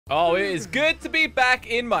Oh, it is good to be back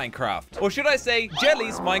in Minecraft. Or should I say,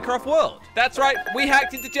 Jelly's Minecraft world. That's right, we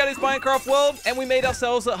hacked into Jelly's Minecraft world and we made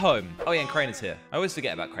ourselves at home. Oh yeah, and Craner's here. I always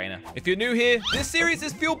forget about Craner. If you're new here, this series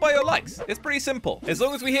is fueled by your likes. It's pretty simple. As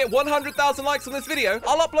long as we hit 100,000 likes on this video,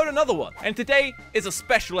 I'll upload another one. And today is a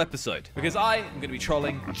special episode because I am going to be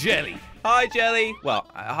trolling Jelly. Hi, Jelly. Well,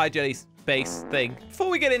 hi, Jelly's base thing.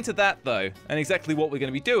 Before we get into that though, and exactly what we're going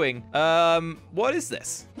to be doing, what is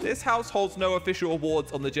this? This house holds no official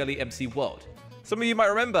awards on the Jelly MC world. Some of you might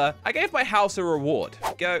remember, I gave my house a reward.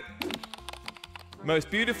 Go.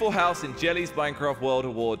 Most beautiful house in Jelly's Minecraft World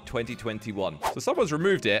Award 2021. So someone's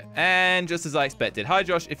removed it, and just as I expected. Hi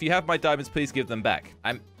Josh, if you have my diamonds, please give them back.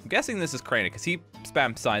 I'm guessing this is Craner because he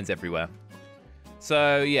spams signs everywhere.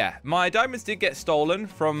 So yeah, my diamonds did get stolen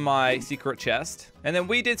from my secret chest. And then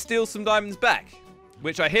we did steal some diamonds back,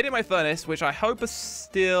 which I hid in my furnace, which I hope are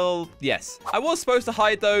still... Yes. I was supposed to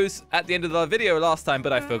hide those at the end of the video last time,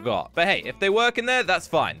 but I forgot. But hey, if they work in there, that's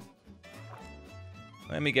fine.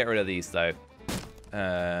 Let me get rid of these though.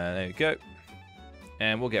 There we go.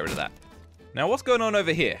 And we'll get rid of that. Now what's going on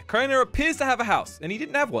over here? Craner appears to have a house, and he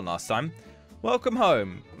didn't have one last time. Welcome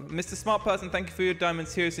home. Mr. Smart Person, thank you for your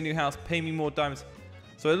diamonds. Here's a new house. Pay me more diamonds.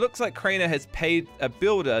 So it looks like Craner has paid a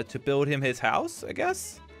builder to build him his house, I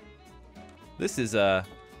guess. This is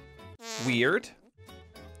weird.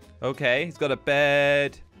 Okay, he's got a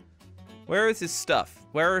bed. Where is his stuff?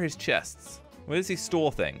 Where are his chests? Where does he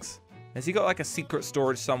store things? Has he got like a secret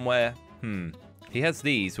storage somewhere? He has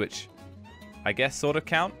these, which I guess sort of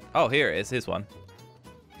count. Oh, here it is. Here's one.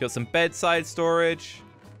 Got some bedside storage.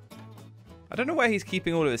 I don't know where he's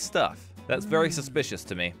keeping all of his stuff. That's very suspicious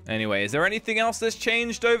to me. Anyway, is there anything else that's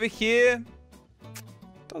changed over here?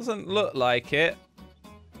 Doesn't look like it.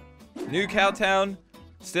 New Cowtown.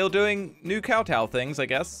 Still doing new Cowtown things, I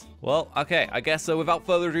guess. Well, okay, I guess so. Without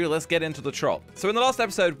further ado, let's get into the troll. So in the last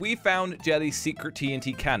episode, we found Jelly's secret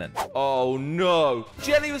TNT cannon. Oh no.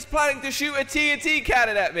 Jelly was planning to shoot a TNT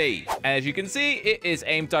cannon at me. And as you can see, it is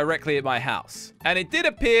aimed directly at my house. And it did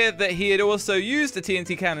appear that he had also used the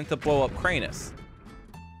TNT cannon to blow up Craner.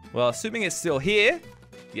 Well, assuming it's still here.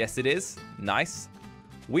 Yes, it is. Nice.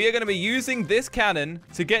 We are going to be using this cannon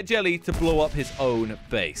to get Jelly to blow up his own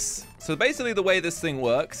base. So basically the way this thing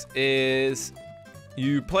works is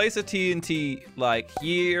you place a TNT like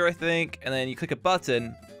here, I think, and then you click a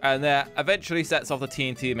button and that eventually sets off the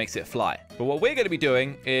TNT and makes it fly. But what we're going to be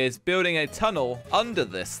doing is building a tunnel under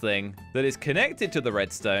this thing that is connected to the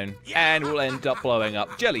redstone and will end up blowing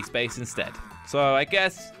up Jelly's base instead. So I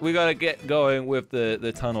guess we got to get going with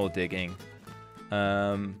the tunnel digging.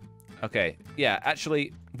 Okay, yeah,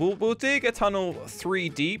 actually, we'll dig a tunnel 3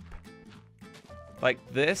 deep. Like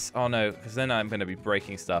this. Oh no, because then I'm going to be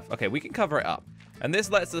breaking stuff. Okay, we can cover it up. And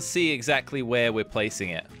this lets us see exactly where we're placing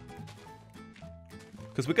it.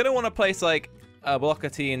 Because we're going to want to place like a block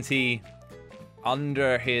of TNT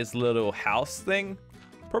under his little house thing.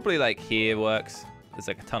 Probably like here works. There's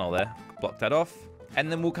like a tunnel there. Block that off.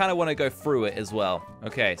 And then we'll kind of want to go through it as well.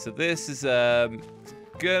 Okay, so this is going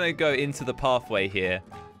to go into the pathway here.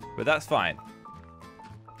 But that's fine.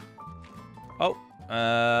 Oh.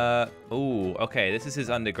 Ooh, okay, this is his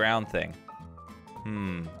underground thing.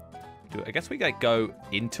 I guess we like go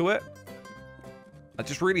into it. I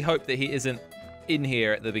just really hope that he isn't in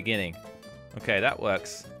here at the beginning. Okay, that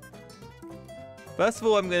works. First of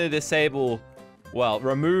all, I'm going to disable, well,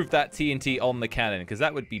 remove that TNT on the cannon because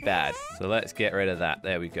that would be bad. So let's get rid of that.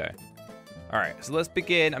 There we go. All right, so let's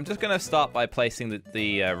begin. I'm just going to start by placing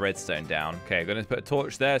the redstone down. Okay, I'm going to put a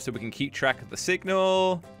torch there so we can keep track of the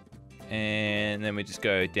signal. And then we just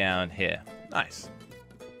go down here. Nice.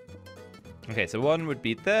 Okay, so one would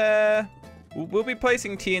be there. We'll be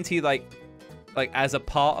placing TNT like as a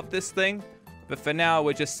part of this thing. But for now,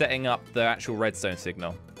 we're just setting up the actual redstone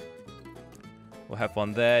signal. We'll have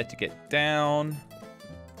one there to get down.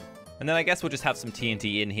 And then I guess we'll just have some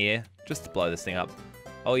TNT in here just to blow this thing up.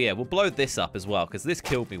 Oh yeah, we'll blow this up as well because this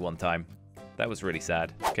killed me one time. That was really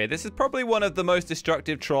sad. Okay, this is probably one of the most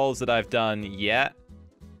destructive trolls that I've done yet.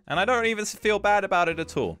 And I don't even feel bad about it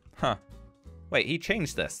at all. Huh. Wait, he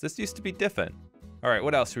changed this. This used to be different. All right,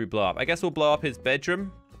 what else should we blow up? I guess we'll blow up his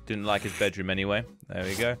bedroom. Didn't like his bedroom anyway. There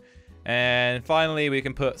we go. And finally, we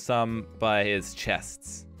can put some by his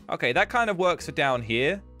chests. Okay, that kind of works for down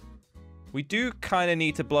here. We do kind of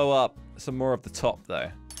need to blow up some more of the top,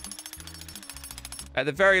 though. At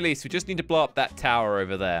the very least, we just need to blow up that tower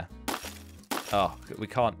over there. Oh, we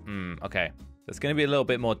can't. Okay. That's going to be a little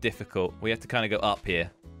bit more difficult. We have to kind of go up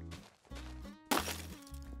here.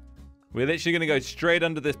 We're literally going to go straight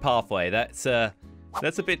under this pathway. That's a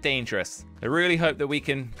bit dangerous. I really hope that we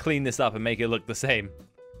can clean this up and make it look the same.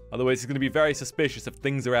 Otherwise, he's going to be very suspicious if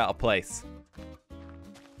things are out of place.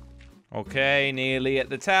 Okay, nearly at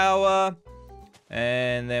the tower.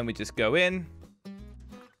 And then we just go in.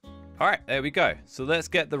 All right, there we go. So let's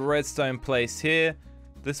get the redstone placed here.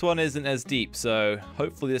 This one isn't as deep, so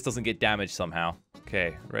hopefully this doesn't get damaged somehow.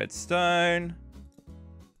 Okay, redstone.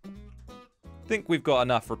 I think we've got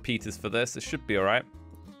enough repeaters for this. It should be all right.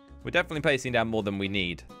 We're definitely placing down more than we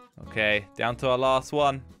need. Okay, down to our last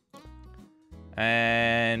one.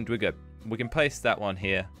 And we're good. We can place that one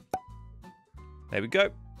here. There we go.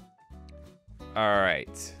 All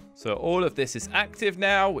right. So all of this is active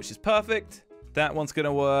now, which is perfect. That one's going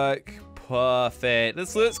to work. Perfect.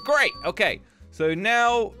 This looks great. Okay. So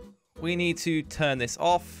now we need to turn this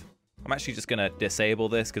off. I'm actually just going to disable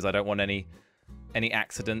this because I don't want any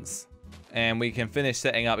accidents. And we can finish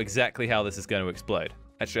setting up exactly how this is going to explode.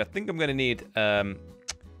 Actually, I think I'm going to need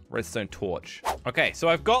redstone torch. Okay, so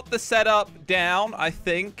I've got the setup down, I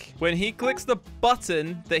think. When he clicks the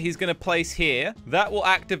button that he's going to place here, that will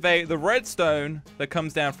activate the redstone that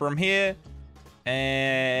comes down from here.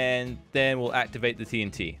 And then we'll activate the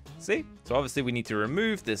TNT. See? So obviously we need to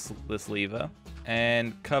remove this lever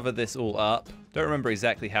and cover this all up. Don't remember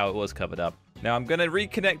exactly how it was covered up. Now I'm going to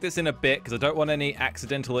reconnect this in a bit because I don't want any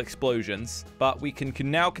accidental explosions, but we can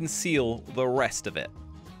now conceal the rest of it.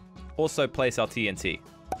 Also place our TNT.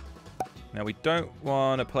 Now we don't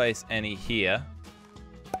want to place any here.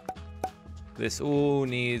 This all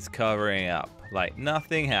needs covering up, like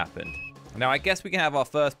nothing happened. Now I guess we can have our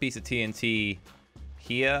first piece of TNT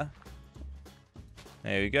here.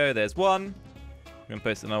 There we go, there's one. We're gonna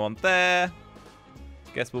place another one there.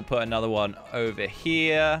 Guess we'll put another one over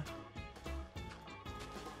here.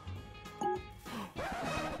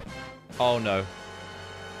 Oh no.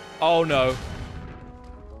 Oh no.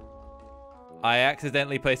 I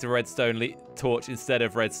accidentally placed a redstone torch instead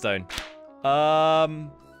of redstone.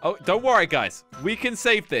 Oh, don't worry, guys. We can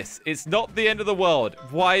save this. It's not the end of the world.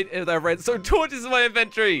 Why are there redstone torches in my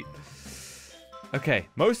inventory? Okay,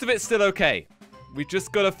 most of it's still okay. We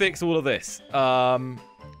just got to fix all of this. Oh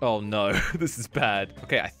no, this is bad.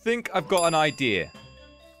 Okay, I think I've got an idea.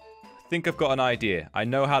 I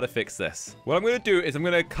know how to fix this. What I'm going to do is I'm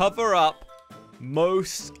going to cover up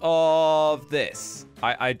most of this.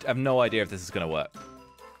 I have no idea if this is going to work.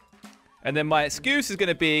 And then my excuse is going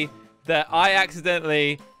to be that I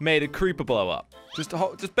accidentally made a creeper blow up.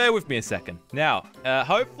 Just bear with me a second. Now,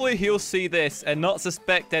 hopefully he'll see this and not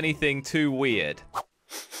suspect anything too weird.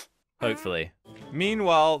 Hopefully.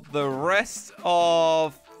 Meanwhile, the rest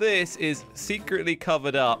of this is secretly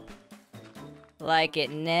covered up. Like it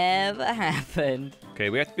never happened. Okay,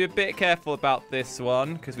 we have to be a bit careful about this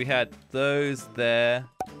one because we had those there.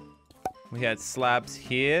 We had slabs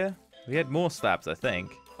here. We had more slabs, I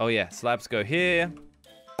think. Oh yeah, slabs go here.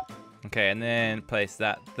 Okay, and then place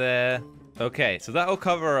that there. Okay, so that'll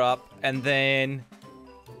cover up, and then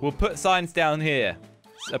we'll put signs down here.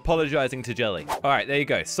 Apologizing to Jelly. All right, there you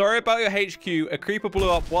go. Sorry about your HQ. A creeper blew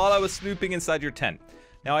up while I was snooping inside your tent.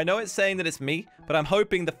 Now, I know it's saying that it's me, but I'm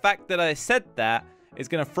hoping the fact that I said that is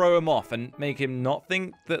going to throw him off and make him not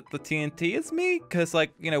think that the TNT is me. Because,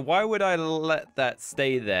 like, you know, why would I let that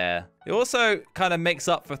stay there? It also kind of makes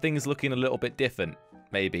up for things looking a little bit different.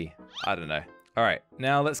 Maybe. I don't know. All right,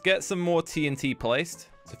 now let's get some more TNT placed.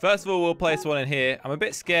 So first of all, we'll place one in here. I'm a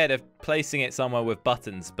bit scared of placing it somewhere with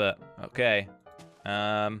buttons, but okay.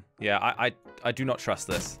 Yeah, I do not trust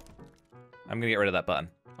this. I'm gonna get rid of that button.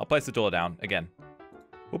 I'll place the door down again.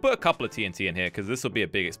 We'll put a couple of TNT in here because this will be a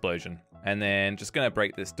big explosion. And then just gonna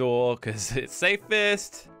break this door because it's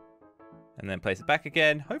safest. And then place it back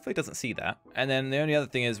again. Hopefully it doesn't see that. And then the only other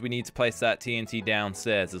thing is we need to place that TNT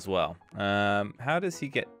downstairs as well. How does he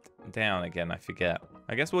get down again? I forget.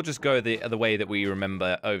 I guess we'll just go the way that we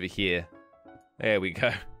remember over here. There we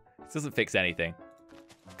go. This doesn't fix anything.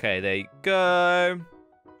 Okay, there you go.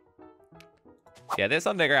 Yeah, this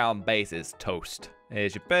underground base is toast.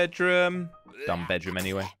 Here's your bedroom. Dumb bedroom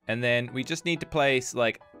anyway. And then we just need to place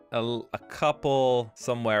like a couple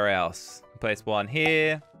somewhere else. Place one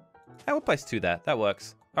here. I will place two there. That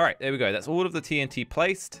works. All right, there we go. That's all of the TNT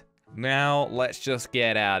placed. Now let's just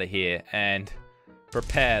get out of here and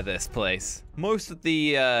repair this place. Most of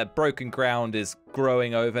the broken ground is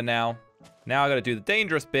growing over now. Now I gotta do the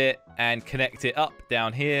dangerous bit and connect it up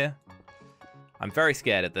down here. I'm very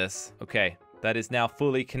scared of this. Okay, that is now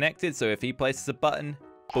fully connected. So if he places a button,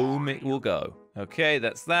 boom, it will go. Okay,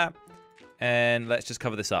 that's that. And let's just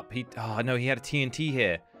cover this up. Oh no, he had a TNT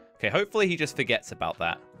here. Okay, hopefully he just forgets about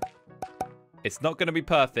that. It's not gonna be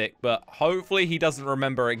perfect, but hopefully he doesn't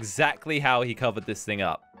remember exactly how he covered this thing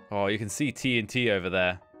up. Oh, you can see TNT over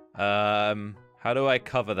there. How do I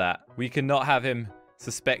cover that? We cannot have him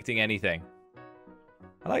suspecting anything.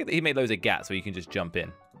 I like that he made loads of gats so you can just jump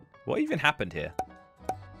in. What even happened here?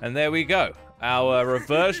 And there we go. Our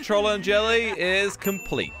reverse troll and jelly is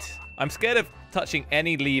complete. I'm scared of touching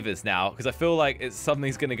any levers now because I feel like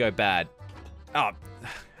something's going to go bad. Oh,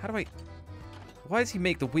 how do I... Why does he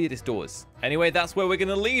make the weirdest doors? Anyway, that's where we're going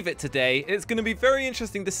to leave it today. It's going to be very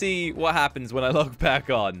interesting to see what happens when I log back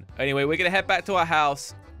on. Anyway, we're going to head back to our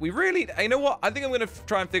house. You know what? I think I'm going to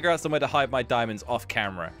try and figure out somewhere to hide my diamonds off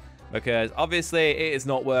camera. Because obviously it is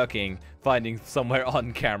not working finding somewhere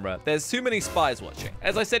on camera. There's too many spies watching.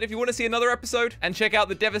 As I said, if you want to see another episode and check out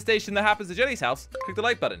the devastation that happens to Jelly's house, click the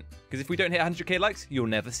like button. Because if we don't hit 100k likes, you'll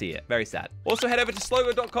never see it. Very sad. Also, head over to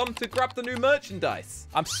slogo.com to grab the new merchandise.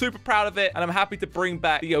 I'm super proud of it, and I'm happy to bring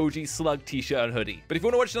back the OG Slug t-shirt and hoodie. But if you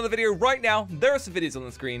want to watch another video right now, there are some videos on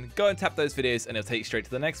the screen. Go and tap those videos, and it'll take you straight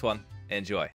to the next one. Enjoy.